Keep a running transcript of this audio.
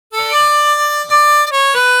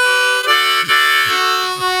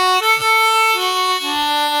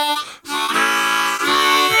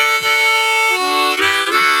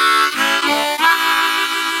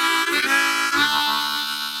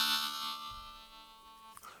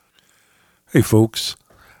Hey folks,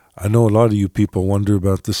 I know a lot of you people wonder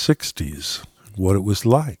about the 60s, what it was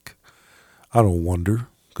like. I don't wonder,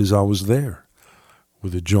 because I was there,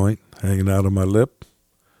 with a joint hanging out of my lip,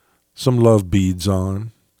 some love beads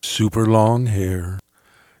on, super long hair.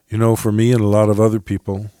 You know, for me and a lot of other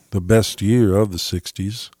people, the best year of the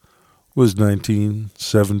 60s was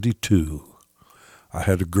 1972. I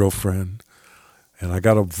had a girlfriend, and I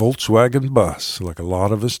got a Volkswagen bus, like a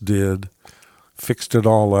lot of us did, fixed it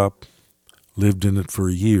all up, lived in it for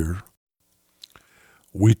a year.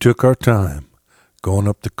 We took our time going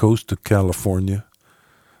up the coast of California,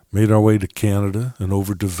 made our way to Canada and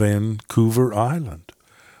over to Vancouver Island,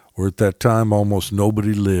 where at that time almost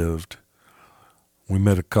nobody lived. We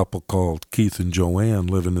met a couple called Keith and Joanne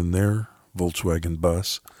living in their Volkswagen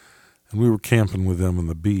bus, and we were camping with them on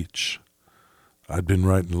the beach. I'd been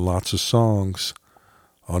writing lots of songs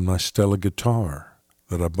on my Stella guitar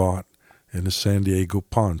that I bought in a San Diego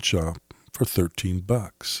pawn shop for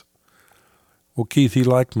 $13. Well, Keith, he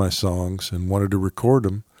liked my songs and wanted to record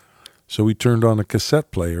them, so he turned on a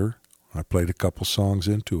cassette player. I played a couple songs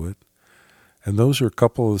into it, and those are a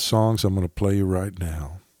couple of the songs I'm going to play you right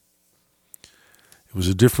now. It was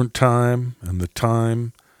a different time, and the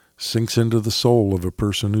time sinks into the soul of a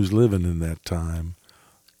person who's living in that time,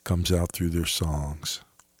 comes out through their songs.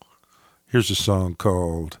 Here's a song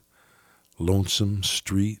called Lonesome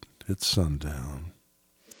Street at Sundown.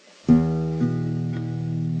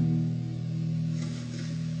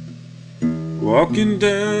 Walking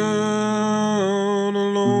down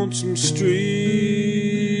a lonesome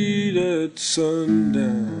street at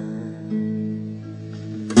sundown,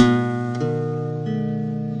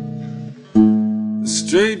 the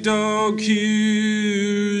stray dog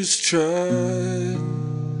here's tried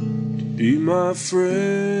to be my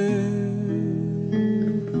friend.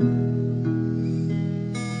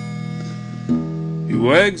 He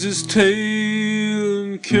wags his tail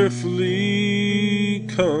and carefully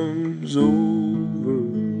comes over.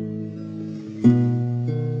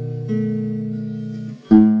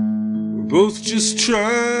 We're both just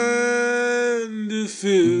trying to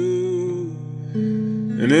fill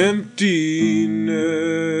an emptiness.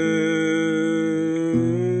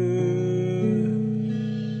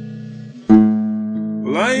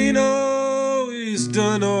 Well, I ain't always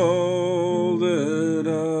done all that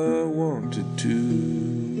I wanted to,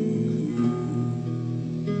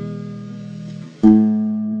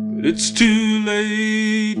 but it's too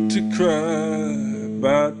late to cry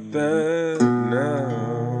about that now.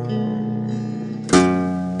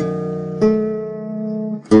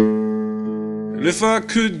 And if I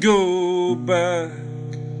could go back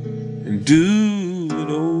and do it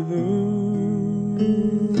over,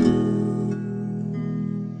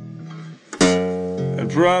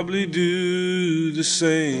 I'd probably do the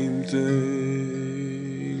same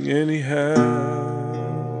thing anyhow.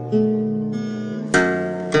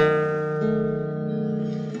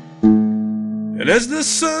 And as the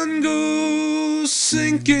sun goes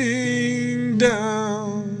sinking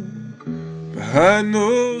down behind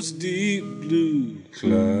those deep blue clouds,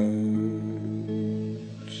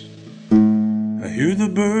 I hear the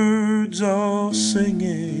birds all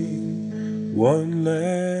singing one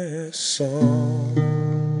last song.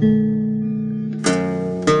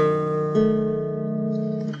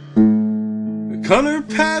 The color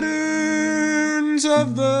patterns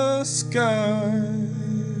of the sky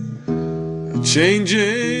are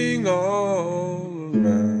changing all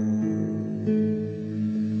around,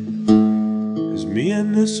 as me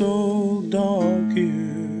and this old dog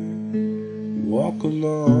here walk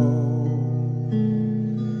along.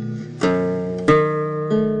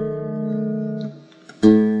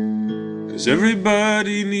 'Cause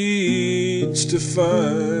everybody needs to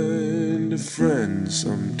find a friend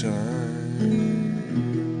sometimes,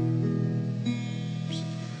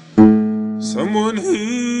 someone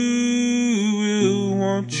who will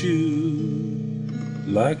want you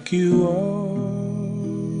like you are.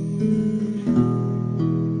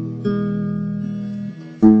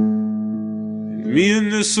 Me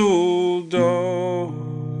and this old dog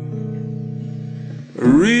are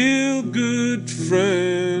real good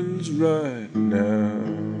friends right now,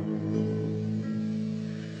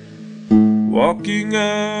 walking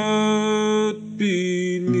out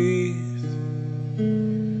beneath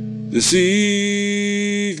this evening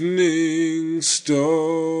star.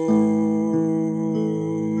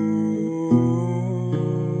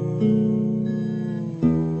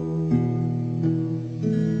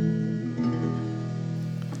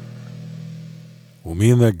 Well,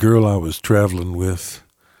 me and that girl I was traveling with,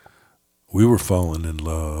 we were falling in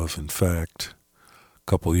love. In fact, a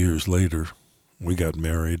couple years later, we got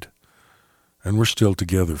married. And we're still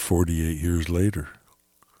together 48 years later.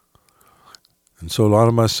 And so a lot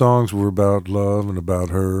of my songs were about love and about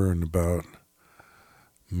her and about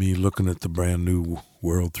me looking at the brand new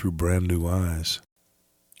world through brand new eyes.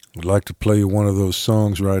 I'd like to play you one of those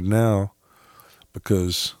songs right now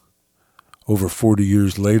because over 40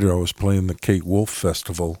 years later I was playing the Kate Wolf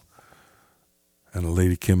Festival and a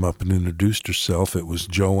lady came up and introduced herself. It was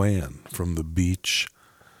Joanne from the beach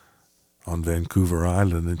on Vancouver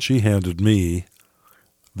Island, and she handed me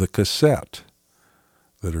the cassette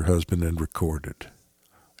that her husband had recorded.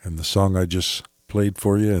 And the song I just played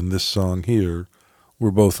for you and this song here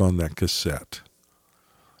were both on that cassette.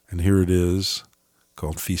 And here it is,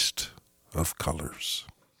 called Feast of Colors.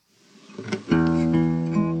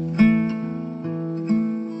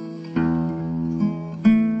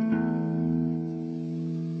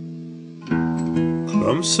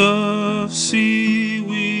 Clumps of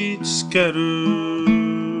seaweed scattered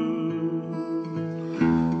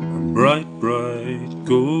on bright, bright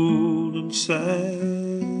golden sand.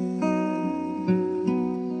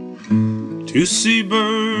 Two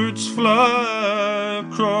seabirds fly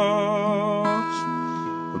across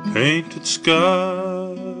a painted sky.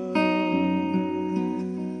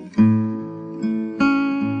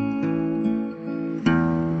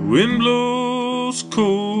 The wind blows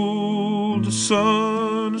cold, the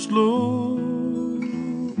sun is low,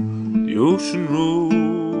 the ocean rolls.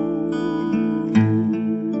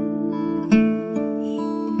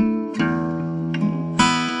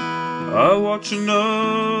 I watch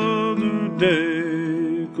another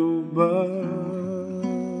day go by.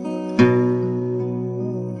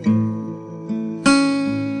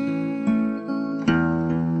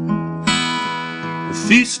 A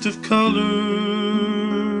feast of colors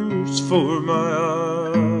for my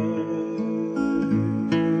eyes,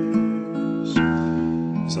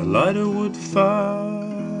 as I light a wood fire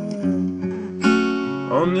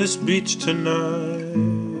on this beach tonight.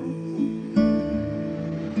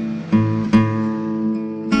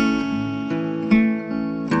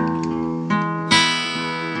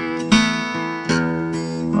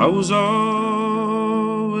 I was always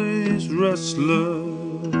restless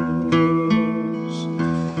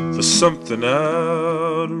for something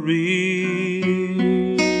out of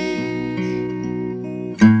reach,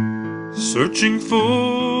 searching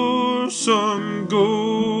for some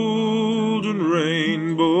golden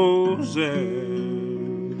rainbow's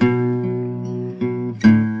end.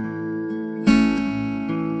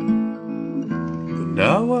 But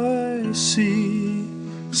now I see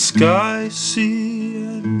sky, sea,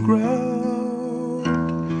 and ground.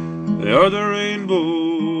 They are the rainbow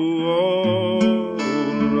all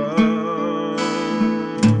around.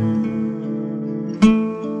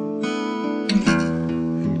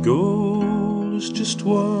 And gold is just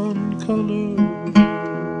one color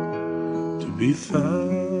to be found.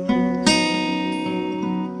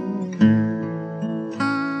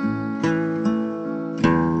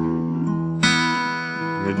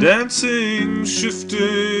 The dancing,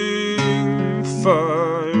 shifting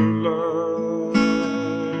firelight,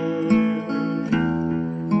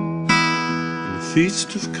 and a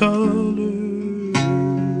feast of colors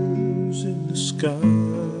in the sky.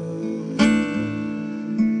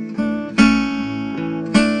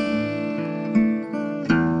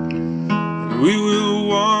 And we will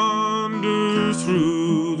wander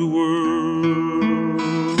through the world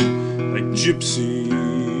like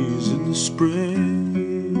gypsies in the spring,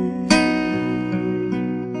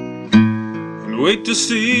 wait to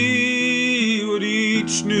see what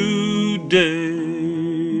each new day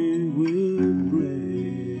will bring.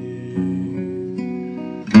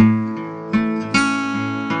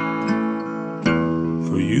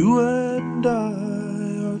 For you and I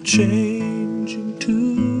are changing to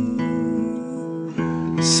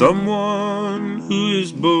someone who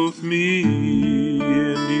is both me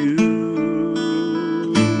and you.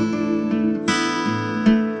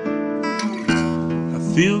 I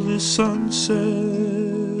feel the sunset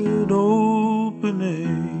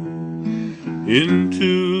opening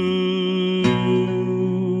into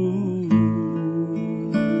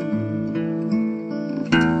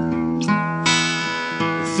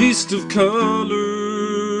a feast of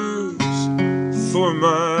colors for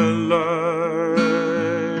my life,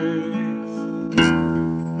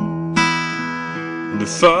 and a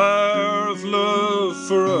fire of love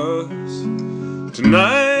for us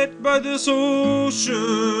tonight by this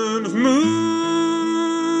ocean of moonlight.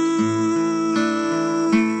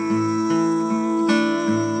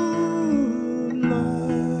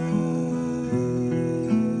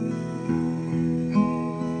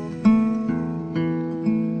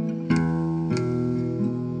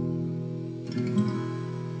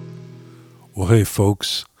 Well, hey,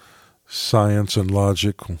 folks, science and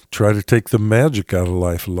logic try to take the magic out of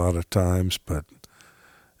life a lot of times, but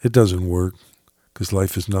it doesn't work because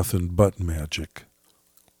life is nothing but magic.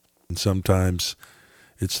 And sometimes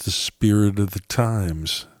it's the spirit of the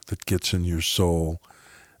times that gets in your soul.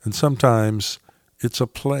 And sometimes it's a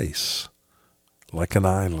place, like an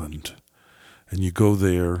island. And you go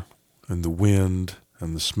there, and the wind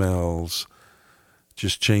and the smells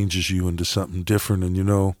just changes you into something different. And you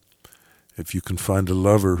know, if you can find a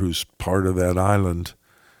lover who's part of that island,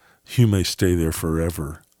 you may stay there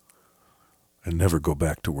forever and never go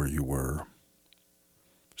back to where you were.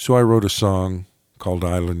 So I wrote a song called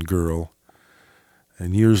Island Girl,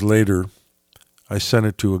 and years later, I sent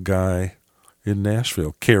it to a guy in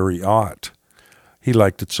Nashville, Kerry Ott. He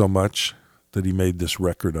liked it so much that he made this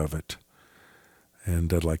record of it,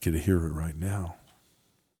 and I'd like you to hear it right now.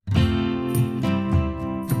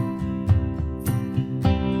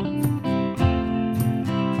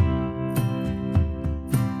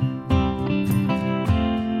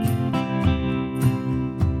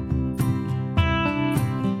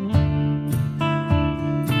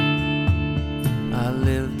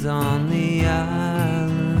 On the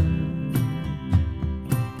island,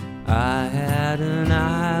 I had an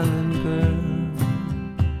island girl.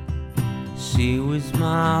 She was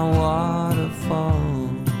my waterfall.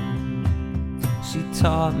 She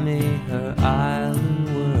taught me her island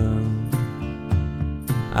world.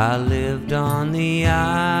 I lived on the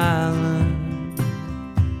island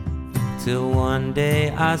till one day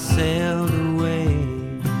I sailed away.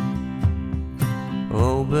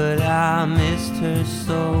 Oh, but I missed her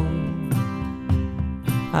so.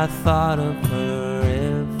 I thought of her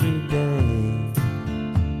every day.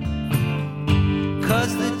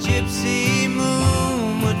 'Cause the gypsy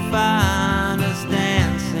moon would find us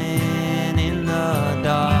dancing in the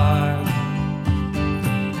dark.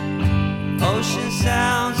 Ocean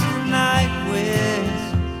sounds and night winds,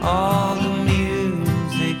 all the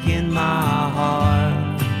music in my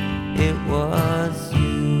heart. It was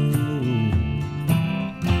you,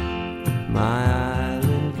 my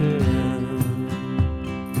island girl.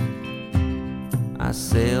 I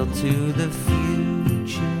sailed to the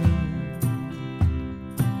future,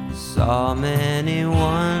 saw many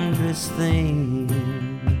wondrous things.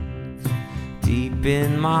 Deep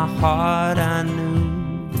in my heart I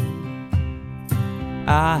knew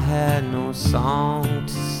I had no song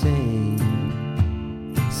to sing.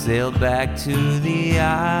 Sailed back to the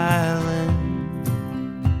island.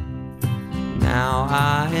 Now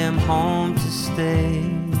I am home to stay,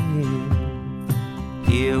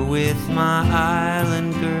 here with my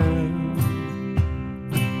island girl,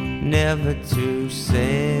 never to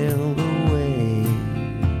sail away.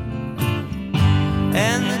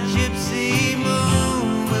 And the gypsy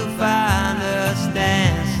moon will find us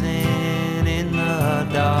dancing in the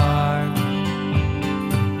dark.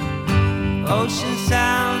 Ocean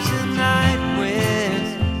sounds and night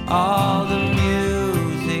winds, all the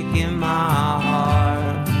music in my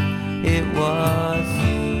heart. It was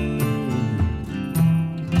you,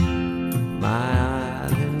 my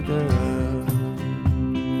island girl.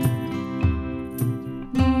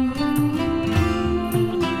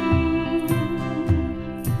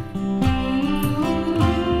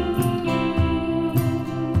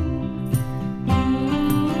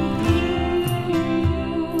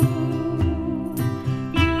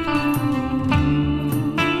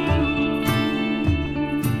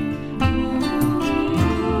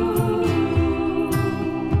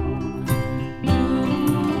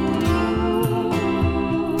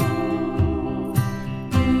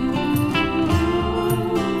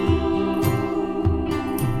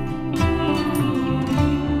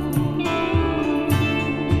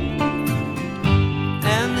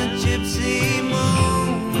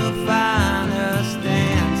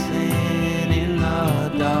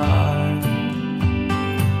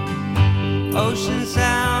 Ocean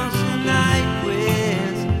sounds and night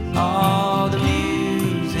winds, all the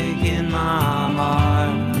music in my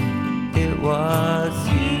heart. It was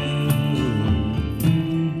you,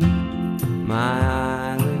 my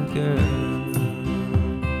island girl.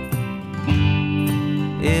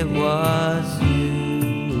 It was you,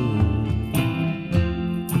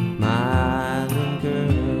 my island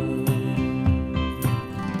girl.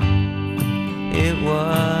 It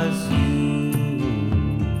was you.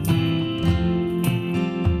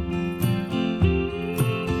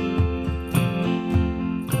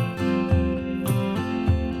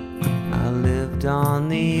 On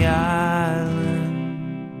the island,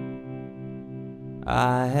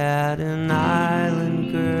 I had an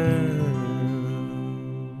island girl.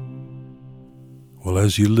 Well,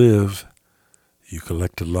 as you live, You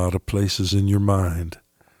collect a lot of places in your mind,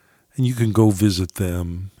 and you can go visit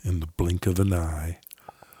them in the blink of an eye.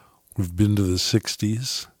 We've been to the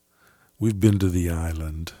 60s, we've been to the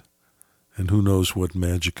island, and who knows what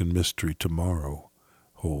magic and mystery tomorrow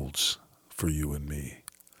holds for you and me.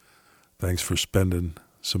 Thanks for spending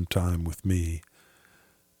some time with me.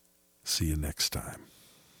 See you next time.